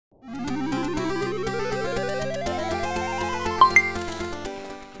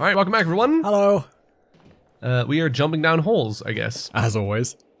Alright, welcome back everyone. Hello. We are jumping down holes, I guess. As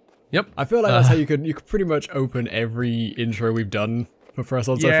always. Yep. I feel like that's how you could pretty much open every intro we've done for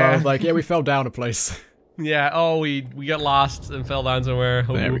FreeSound so far. Like, yeah, we fell down a place. Yeah, oh, we got lost and fell down somewhere.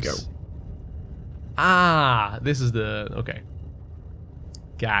 Oh, there oops. we go. Ah, this is the... okay.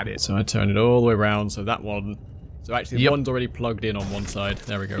 Got it. So I turn it all the way around, so that one... So actually, the one's already plugged in on one side.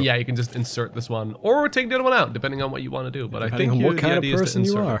 There we go. Yeah, you can just insert this one, or take the other one out, depending on what you want to do. But Depending I think on what kind of person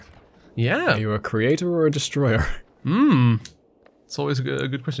you are. Yeah. Are you a creator or a destroyer? It's always a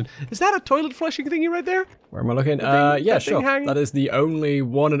good question. Is that a toilet flushing thingy right there? Where am I looking? Yeah, sure. That is the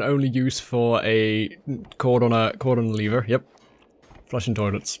one and only use for a cord on a lever. Yep. Flushing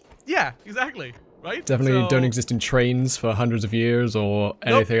toilets. Yeah, exactly. Right? Definitely don't exist in trains for hundreds of years or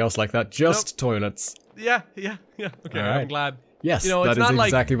anything else like that. Just toilets. Yeah. Okay, right. I'm glad. Yes, you know, that is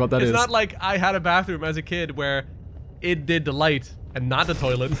exactly what that is. It's not like I had a bathroom as a kid where it did the light and not the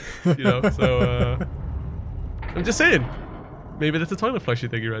toilet, you know, so, I'm just saying. Maybe that's a toilet flushy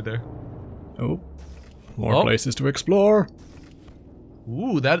thingy right there. Oh. More places to explore.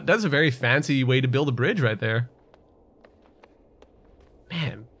 Ooh, that's a very fancy way to build a bridge right there.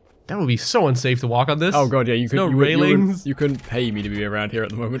 Man, that would be so unsafe to walk on this. Oh god, yeah, you railings. You couldn't pay me to be around here at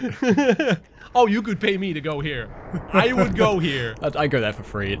the moment. Oh, you could pay me to go here. I would go here. I go there for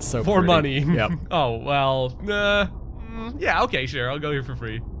free. It's so for pretty. money. Yep. Oh well. Yeah. Okay. Sure. I'll go here for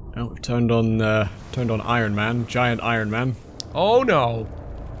free. Oh, we've turned on Iron Man, giant Iron Man. Oh no.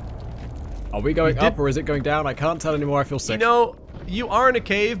 Are we going up or is it going down? I can't tell anymore. I feel sick. You know, you are in a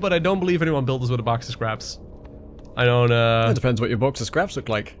cave, but I don't believe anyone built this with a box of scraps. I don't. It depends what your box of scraps look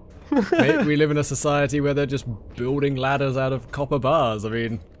like. Maybe we live in a society where they're just building ladders out of copper bars. I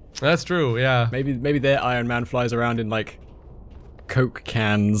mean. That's true, yeah. Maybe their Iron Man flies around in like Coke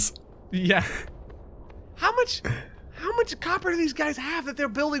cans. Yeah. How much copper do these guys have that they're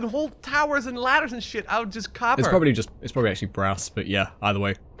building whole towers and ladders and shit out of just copper? It's probably actually brass, but yeah, either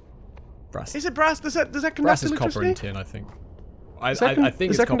way. Brass. Is it brass? Does that conduct brass is electricity? Copper and tin, I think. I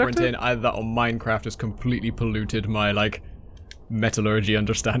think it's copper and tin, either that or Minecraft has completely polluted my like metallurgy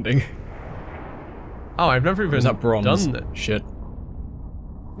understanding. Oh, I've never even done that. Shit.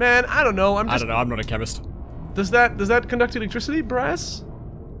 Man, I don't know. I don't know. I'm not a chemist. Does that conduct electricity, brass?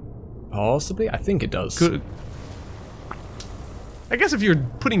 Possibly. I think it does. Could. I guess if you're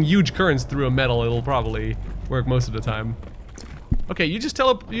putting huge currents through a metal, it'll probably work most of the time. Okay, you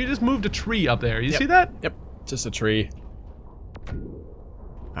just moved a tree up there. You see that? Yep. Just a tree. All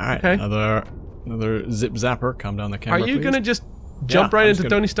right. Okay. Another zip zapper. Calm down the camera. Are you please. gonna just jump right into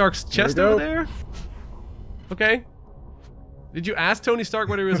Tony Stark's chest over there? Okay. Did you ask Tony Stark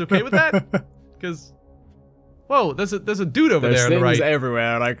whether he was okay with that? Because, whoa, there's a dude over there on the right. There's things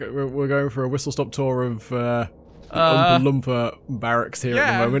everywhere. Like we're going for a whistle-stop tour of Oompa Loompa barracks here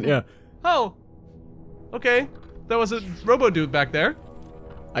at the moment. Yeah. Oh. Okay. There was a robo dude back there.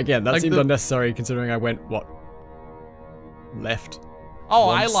 Again, that seems unnecessary considering I went left. Oh,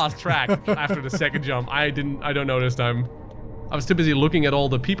 once. I lost track after the second jump. I don't know this time. I was too busy looking at all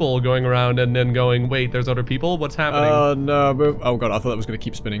the people going around and then going, wait, there's other people? What's happening? Oh, no. Oh, God, I thought that was going to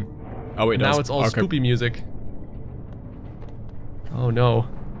keep spinning. Oh, wait, now it's all spoopy music. Oh, no.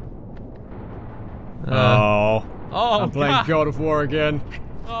 Oh, I'm playing God of War again.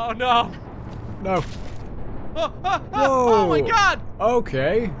 Oh, no. No. Oh, my God.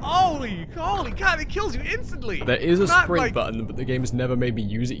 Okay. Holy God, it kills you instantly. There is a sprint button, but the game has never made me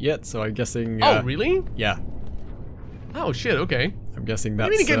use it yet, so I'm guessing... oh, really? Yeah. Oh shit, okay. I'm guessing that's... I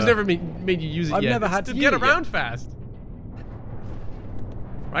mean, the game's never made you use it yet. I've never had to get around fast.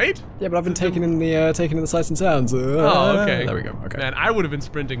 Right? Yeah, but I've been taking in the sights and sounds. Oh, okay. There we go, okay. Man, I would have been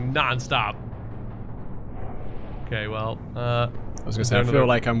sprinting non-stop. Okay, well, I was gonna say, I feel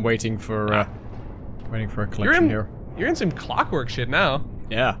like I'm waiting for a collection here. You're in some clockwork shit now.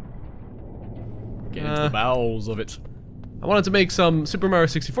 Yeah. Get into the bowels of it. I wanted to make some Super Mario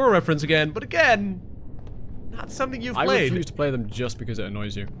 64 reference again, but again... not something you've played. I refuse to play them just because it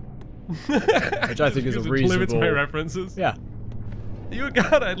annoys you. Which I think is a reasonable... limits my references. Yeah. You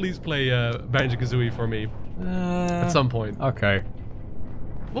gotta at least play Banjo-Kazooie for me. At some point. Okay.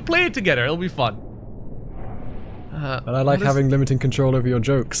 We'll play it together, it'll be fun. But I like having limiting control over your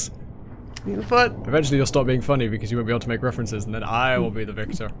jokes. But... eventually you'll stop being funny because you won't be able to make references and then I will be the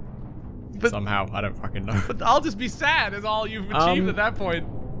victor. Somehow, I don't fucking know. But I'll just be sad is all you've achieved at that point.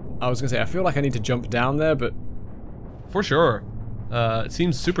 I was gonna say, I feel like I need to jump down there, but... for sure. It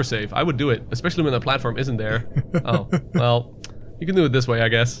seems super safe. I would do it, especially when the platform isn't there. Oh, well, you can do it this way, I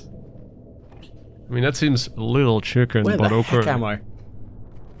guess. I mean, that seems a little chicken, but okay. Where the heck am I?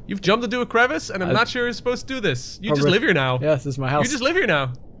 You've jumped into a crevice, and I'm not sure you're supposed to do this. You just live here now. Yeah, this is my house. You just live here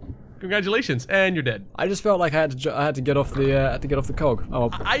now. Congratulations, and you're dead. I just felt like I had to get off the cog. Oh.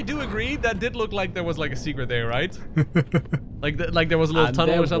 Well. I do agree. That did look like there was like a secret there, right? like there was a little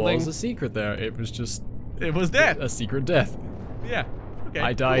tunnel or something. There was a secret there. It was just. It was death. A secret death. Yeah. Okay.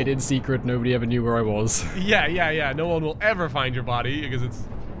 I died in secret. Nobody ever knew where I was. Yeah. No one will ever find your body because it's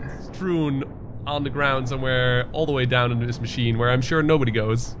strewn on the ground somewhere all the way down into this machine where I'm sure nobody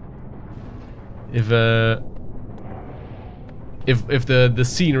goes. If the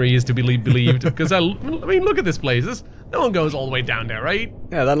scenery is to be believed, because I mean, look at this place. No one goes all the way down there, right?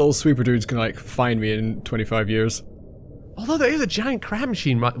 Yeah, that little sweeper dude's gonna like find me in 25 years. Although there is a giant crab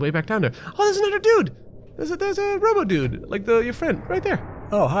machine way back down there. Oh, there's another dude. There's a robo dude, like your friend right there.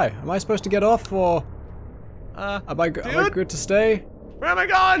 Oh, hi. Am I supposed to get off or? Am I good to stay? Where am I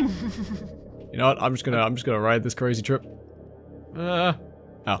gone? You know what? I'm just gonna ride this crazy trip. Oh,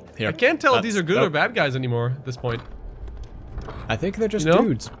 here. I can't tell if these are good or bad guys anymore at this point. I think they're just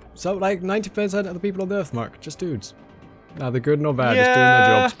dudes. So, like, 90% of the people on Earth, Mark, just dudes. Neither good nor bad, just doing their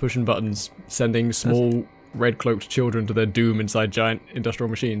jobs, pushing buttons, sending small red-cloaked children to their doom inside giant industrial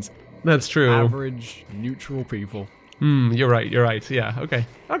machines. That's true. Average, neutral people. You're right. Yeah, okay.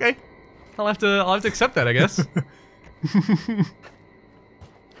 I'll have to accept that, I guess.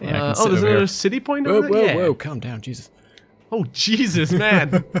 Yeah, there's another city point over there? Whoa, calm down, Jesus. Oh, Jesus,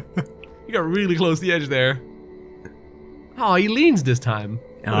 man. You got really close to the edge there. Oh, he leans this time.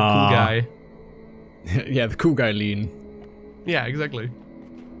 What a cool guy. Yeah, the cool guy lean. Yeah, exactly.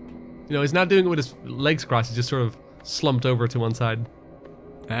 You know, he's not doing it with his legs crossed. He's just sort of slumped over to one side.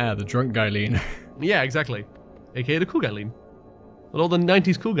 Ah, the drunk guy lean. Yeah, exactly. AKA the cool guy lean. What all the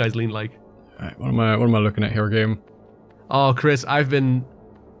 90s cool guys lean like. Alright, what am I looking at here, game? Oh, Chris, I've been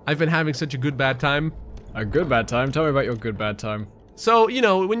having such a good bad time. A good bad time? Tell me about your good bad time. So, you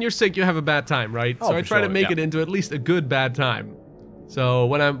know, when you're sick, you have a bad time, right? Oh, so I try to make it into at least a good bad time. So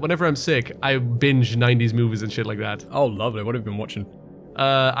whenever I'm sick, I binge 90s movies and shit like that. Oh, lovely. What have you been watching?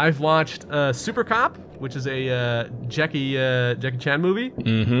 I've watched Super Cop, which is a Jackie Chan movie.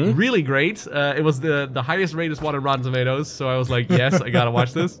 Mm-hmm. Really great. It was the highest rated one on Rotten Tomatoes, so I was like, yes, I gotta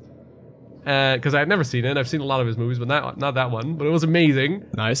watch this. Because I had never seen it. I've seen a lot of his movies, but not that one. But it was amazing.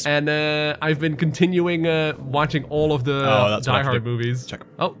 Nice. And I've been continuing watching all of the Die Hard movies. Check.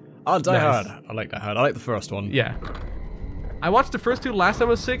 Oh, Die Hard. I like Die Hard. I like the first one. Yeah. I watched the first two last time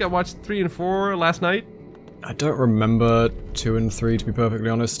I was sick. I watched 3 and 4 last night. I don't remember 2 and 3, to be perfectly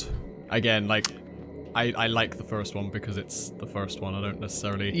honest. Again, like, I like the first one because it's the first one. I don't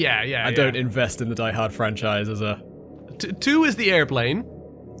necessarily... Yeah. I don't invest in the Die Hard franchise as a... 2 is the airplane.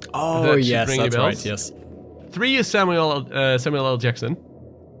 Oh, yes, that's right, yes. 3 is Samuel L. Jackson.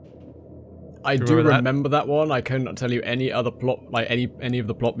 I do remember that one. I couldn't tell you any other plot, like any of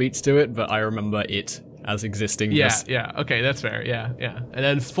the plot beats to it, but I remember it as existing. Yeah. Okay, that's fair. Yeah. And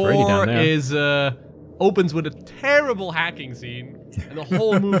then 4 is opens with a terrible hacking scene, and the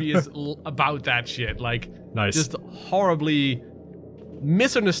whole movie is about that shit. Like, just horribly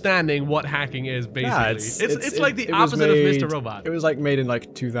misunderstanding what hacking is, basically. It's like the opposite of Mr. Robot. It was like made in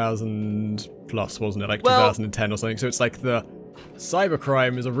like 2000 plus, wasn't it? Like 2010 or something. So it's like the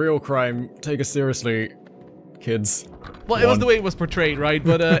cybercrime is a real crime. Take us seriously, kids. Well, it was the way it was portrayed, right?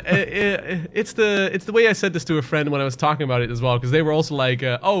 But it's the way I said this to a friend when I was talking about it as well, because they were also like,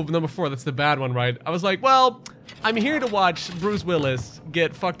 oh, number 4, that's the bad one, right? I was like, well, I'm here to watch Bruce Willis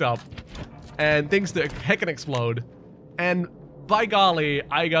get fucked up and things that heckin' explode, and by golly,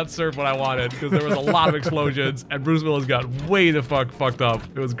 I got served what I wanted, because there was a lot of explosions, and Bruce Willis got way the fuck fucked up.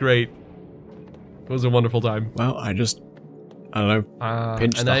 It was great. It was a wonderful time. Well, I don't know,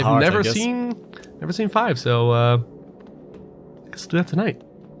 pinched and the I've heart, never seen 5, so let's do that tonight.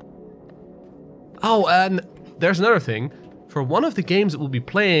 Oh, and there's another thing. For one of the games that we'll be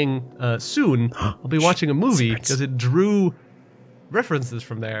playing soon, I'll be watching a movie because it drew references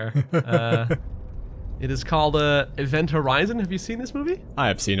from there. It is called Event Horizon. Have you seen this movie? I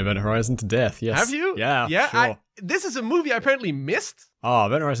have seen Event Horizon to death, yes. Have you? Yeah, sure. This is a movie I apparently missed. Oh,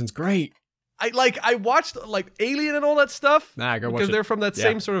 Event Horizon's great. I watched like Alien and all that stuff. Nah, go watch it. Because they're from that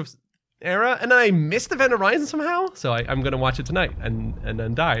same sort of era, and then I missed Event Horizon somehow. So I'm gonna watch it tonight and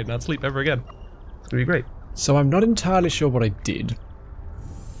then die and not sleep ever again. It's gonna be great. So I'm not entirely sure what I did,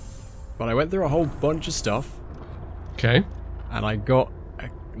 but I went through a whole bunch of stuff. Okay. And I got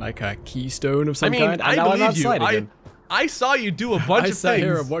a keystone of some kind. And I now believe I'm outside again. I saw you do a bunch of things. I sat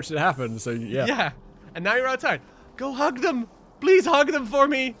here and watched it happen. So yeah. Yeah. And now you're outside. Go hug them. Please hug them for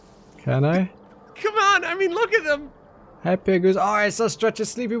me. Can I? Come on. I mean, look at them. Hey, Piggoos. Oh, it's a stretchy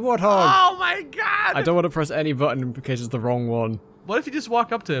sleepy warthog. Oh my god. I don't want to press any button in case it's the wrong one. What if you just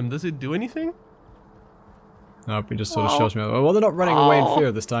walk up to him? Does it do anything? Nope, he just sort of shows me. Well, they're not running away in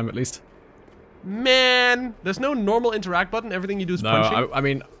fear this time, at least. Man, there's no normal interact button. Everything you do is punching. No, I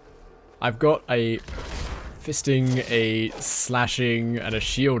mean, I've got a fisting, a slashing, and a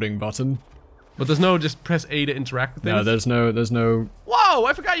shielding button. But there's no just press A to interact with things? No, there's no... Whoa,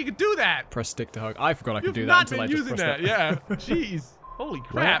 I forgot you could do that! Press stick to hug. I forgot I could do that until I just pressed that. Yeah. Jeez. Holy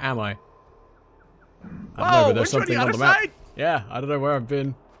crap. Where am I? I don't know, but there's something on the map. Side? Yeah, I don't know where I've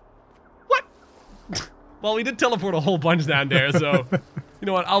been. What? Well, we did teleport a whole bunch down there, so... You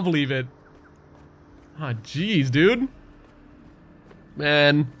know what, I'll believe it. Ah, jeez, dude.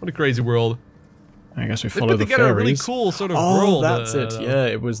 Man, what a crazy world. I guess we follow the fairies. They put together a really cool sort of world. Oh, that's it. Yeah,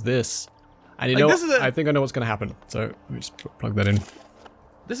 it was this. And you know what? I think I know what's going to happen. So let me just plug that in.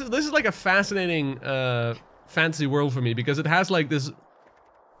 This is like a fascinating fantasy world for me because it has like this.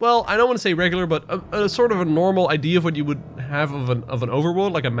 Well, I don't want to say regular, but a sort of a normal idea of what you would have of an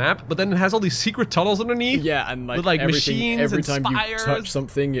overworld, like a map. But then it has all these secret tunnels underneath. Yeah, and like, with, like machines every and time spires. you touch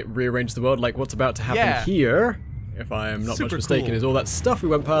something, it rearranges the world. Like what's about to happen here, if I am not much mistaken, is all that stuff we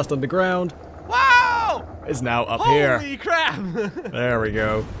went past underground. Wow! Is now up here. Holy crap! There we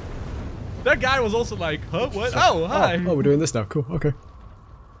go. That guy was also like, huh, what? Oh, hi. Oh, we're doing this now. Cool, okay.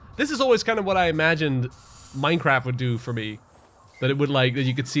 This is always kind of what I imagined Minecraft would do for me. That it would like, that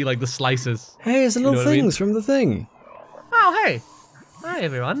you could see like the slices. Hey, it's the little things from the thing. Oh, hey. Hi,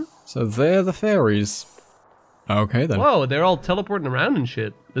 everyone. So they're the fairies. Okay, then. Whoa, they're all teleporting around and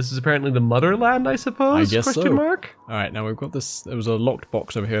shit. This is apparently the motherland, I suppose? I guess Question so. mark? Alright, now we've got this, there was a locked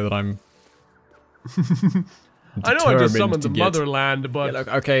box over here that I'm I know I just summoned the motherland, but yeah, look,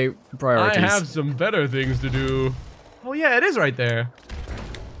 okay, priorities. I have some better things to do. Oh yeah, it is right there.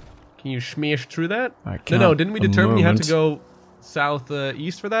 Can you smash through that? No, didn't we determine you have to go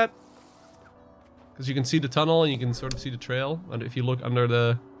southeast for that? Because you can see the tunnel and you can sort of see the trail. And if you look under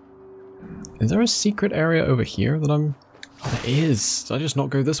the... Is there a secret area over here that I'm... Oh, there is. Did I just not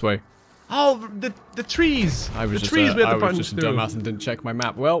go this way? Oh, the trees! I was the just, trees we had to I was punch just a through. dumbass and didn't check my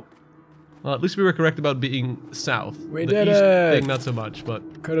map. Well, at least we were correct about being south. We the did east it! thing, not so much,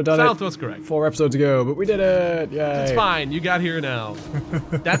 but could have done south it was correct. 4 episodes ago, but we did it! Yay! It's fine, you got here now.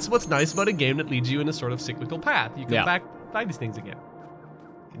 That's what's nice about a game that leads you in a sort of cyclical path. You can find these things again.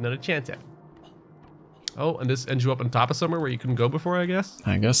 Another chance at it. Oh, and this ends you up on top of somewhere where you couldn't go before, I guess?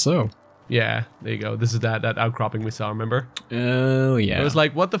 I guess so. Yeah, there you go. This is that outcropping we saw, remember? Oh, yeah. It was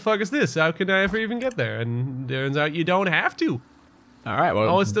like, what the fuck is this? How can I ever even get there? And turns out you don't have to. Alright, well...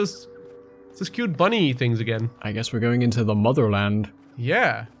 Oh, it's those cute bunny things again. I guess we're going into the motherland.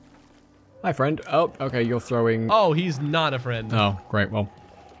 Yeah. Hi, friend. Oh, okay, you're throwing... Oh, he's not a friend. Oh, great, well...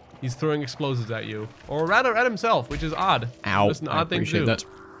 He's throwing explosives at you. Or rather at himself, which is odd. Ow, Just an odd thing to do. that.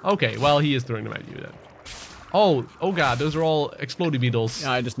 Okay, well, he is throwing them at you then. Oh god, those are all explodey beetles.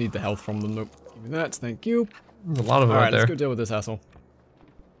 Yeah, I just need the health from them. Nope. Give me that, thank you. There's a lot of them out Alright, there. let's go deal with this asshole.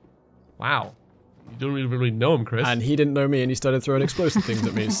 Wow. You don't really know him, Chris. And he didn't know me and he started throwing explosive things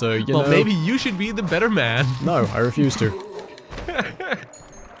at me, so, you well, know... maybe you should be the better man. No, I refuse to. Man,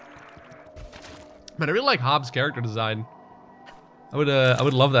 I really like Hobbs' character design. I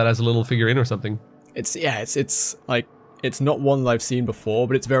would love that as a little figurine or something. It's like, it's not one that I've seen before,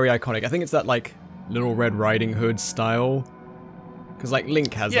 but it's very iconic. I think it's that, like, Little Red Riding Hood style. Because, like,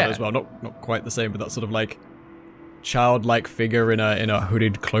 Link has that as well. Not quite the same, but that sort of, like, childlike figure in a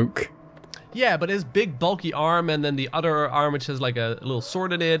hooded cloak. Yeah, but his big bulky arm and then the other arm which has like a little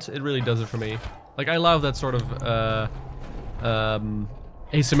sword in it, it really does it for me. Like, I love that sort of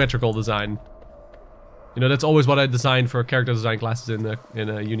asymmetrical design. You know, that's always what I designed for character design classes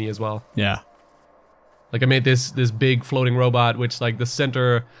in uni as well. Yeah. Like, I made this big floating robot, which, like, the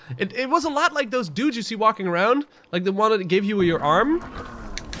center... It was a lot like those dudes you see walking around. Like, the one that gave you your arm.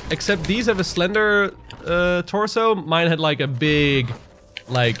 Except these have a slender torso. Mine had, like, a big,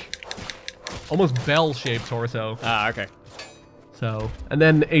 like, almost bell-shaped torso. Ah, okay. So, and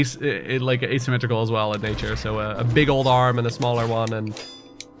then, like, asymmetrical as well in nature. So, a big old arm and a smaller one and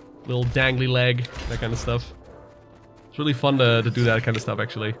little dangly leg, that kind of stuff. It's really fun to do that kind of stuff,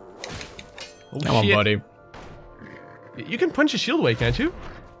 actually. Oh, come on, buddy. You can punch a shield away, can't you?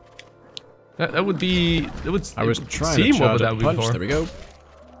 That would be... I was trying to charge a punch. There we go.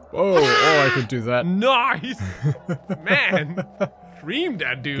 Whoa, oh, I could do that. Nice! Man! Creamed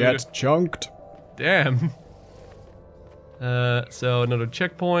that dude. Get chunked. Damn. So, another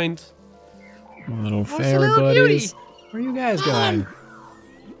checkpoint. Little fairy buddies. Where are you guys going?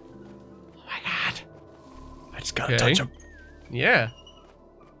 Oh my god. I just gotta touch them. Yeah.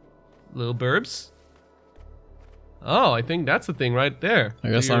 Little burbs. Oh, I think that's the thing right there. I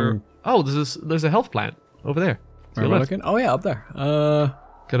guess I'm... Oh, there's a health plant over there. Where am I looking? Oh yeah, up there.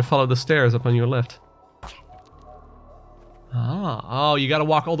 Gotta follow the stairs up on your left. Ah, oh, you gotta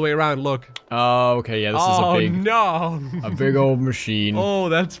walk all the way around, look. Oh, okay, yeah, this is a big old machine. Oh,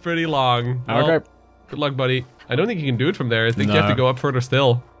 that's pretty long. Well, okay. Good luck, buddy. I don't think you can do it from there. I think you have to go up further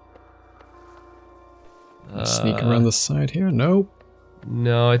still. Sneak around the side here? Nope.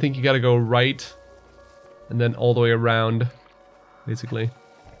 No, I think you gotta go right and then all the way around, basically.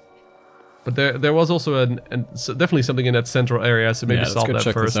 But there was also so definitely something in that central area, so maybe solve that let's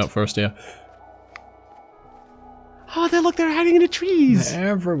go check first. This out first, yeah. Oh, look, they're hiding in the trees. They're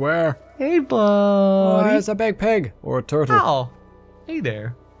everywhere. Hey, buddy. Oh, there's a big pig or a turtle. Oh, hey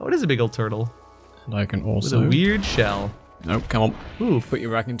there. Oh, it is a big old turtle. And I can also... With a weird shell. Nope, come on. Ooh. Put you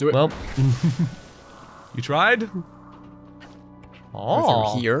back into it. Well, you tried? Oh.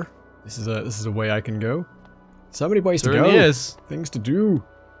 Go through here. This is a way I can go. So many ways to go. Certainly is. Things to do.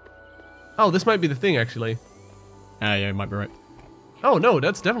 Oh, this might be the thing, actually. Ah, yeah, you might be right. Oh, no,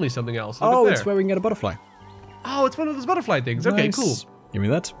 that's definitely something else. Look Oh, up it's there. where we can get a butterfly. Oh, it's one of those butterfly things. Okay, Nice. cool. Give me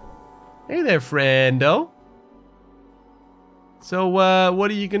that. Hey there, friendo. So, what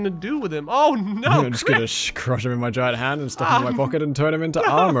are you gonna do with him? Oh, no, I'm just gonna crush him in my giant hand and stuff him in my pocket and turn him into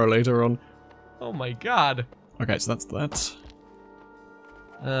armor later on. Oh my god. Okay, so that's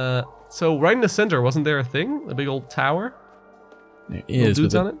that. So right in the center, wasn't there a thing? A big old tower? There is,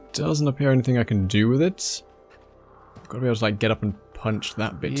 dudes but on it it? doesn't appear anything I can do with it. I've got to be able to like get up and punch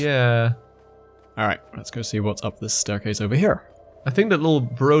that bit. Yeah. Alright, let's go see what's up this staircase over here. I think that little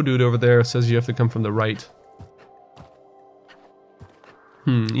bro dude over there says you have to come from the right.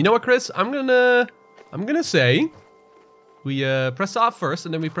 You know what, Chris? I'm gonna say we press off first,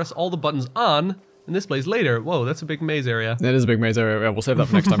 and then we press all the buttons on in this place later. Whoa, that's a big maze area. That is a big maze area. Yeah, we'll save that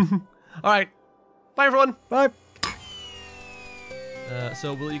for next time. All right, bye everyone. Bye.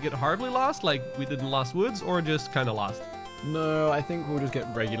 So will you get horribly lost like we did in Lost Woods, or just kind of lost? No, I think we'll just get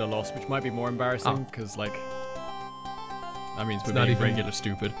regular loss, which might be more embarrassing because like that means we're being regular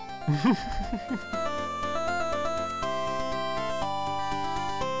stupid.